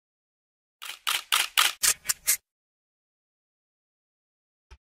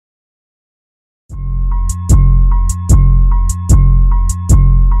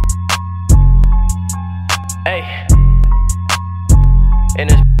Hey, and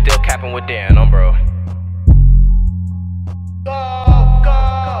this still capping with Dan, bro.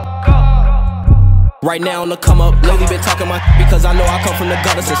 Right now on the come up, lately been talking my because I know I come from the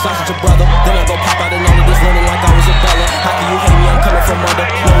gutter since I was your brother. Then I go pop out and all of this linen like I was a Bella. How can you hate me? I'm coming from under.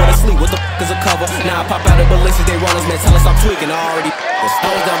 Nowhere to sleep, what the f is a cover? Now I pop out of ballistics, they runners, man, tell us I'm tweaking. I already I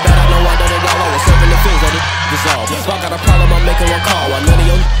was done bad, I know I done it all. I was serving the fiends, all the dissolve. If I got a problem, I'm making one call. While none of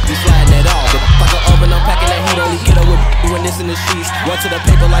your be sliding at all. But like an oven, I'm packing that heat, only get up with when this in the sheets. Run to the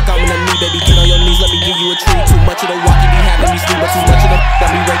paper like I'm in the knee, baby, get on your knees, let me give you a treat. Too much of the walk, you be having me sleep, but too much of the got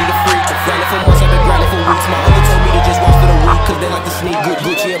me ready to freak. Grinding for months, I've been grinding for weeks. My uncle told me to just watch for the week, cause they like to sneak. Good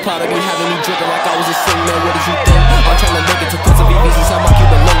Gucci and Prada be having me dripping like I was a sing, man, what did you think? I'm trying to make it to put some BBs inside my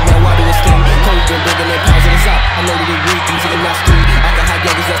Cuban link, man, why do it sting? Cold been bringing in pounds in the south, I know that they read things in the street. I can hide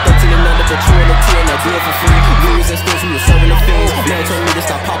youngers that's 13 and under, but you in the 10, that do it for free. Years and stints, we were serving the fiends. Man told me to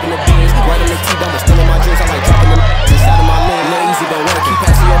stop popping the beans. Right in the T-bomb, still in my dreams, I like dropping them inside of my lane. Little easy, don't wanna keep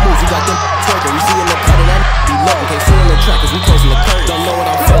passing your moves, you got them twerking. We see in the cut and that be loving, can't see in the track, cause we closing the curtain. Don't know what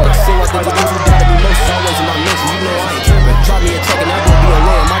I'm feeling, see what they do, you gotta be most always in my mention. You know I ain't tripping, drop me a check and I gon' be a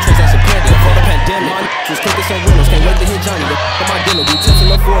lawyer. My transaction pending for the pandemic. My was cooking some winners, can't wait to hit Johnny. But my dinner, we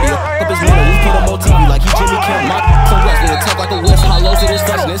testing the 40 up his winner. We put him on TV like he Jimmy Kimmel. My some less, we attack like a whistle. Hollows to this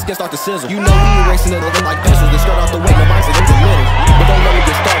touch and this can start to sizzle. You know we erasing it, looking like pencils. They straight off the way, my mindset into middle. But don't let me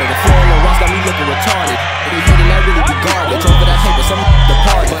get started. The floor on the rocks got me looking retarded. But he hating that really be garbage. Over that paper, some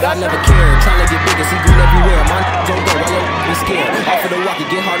depart, but I never cared. Trying to get bigger, see green everywhere. My don't go, I don't be scared. Off of the walk,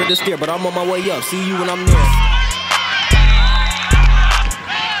 it get harder to steer, but I'm on my way up. See you when I'm there.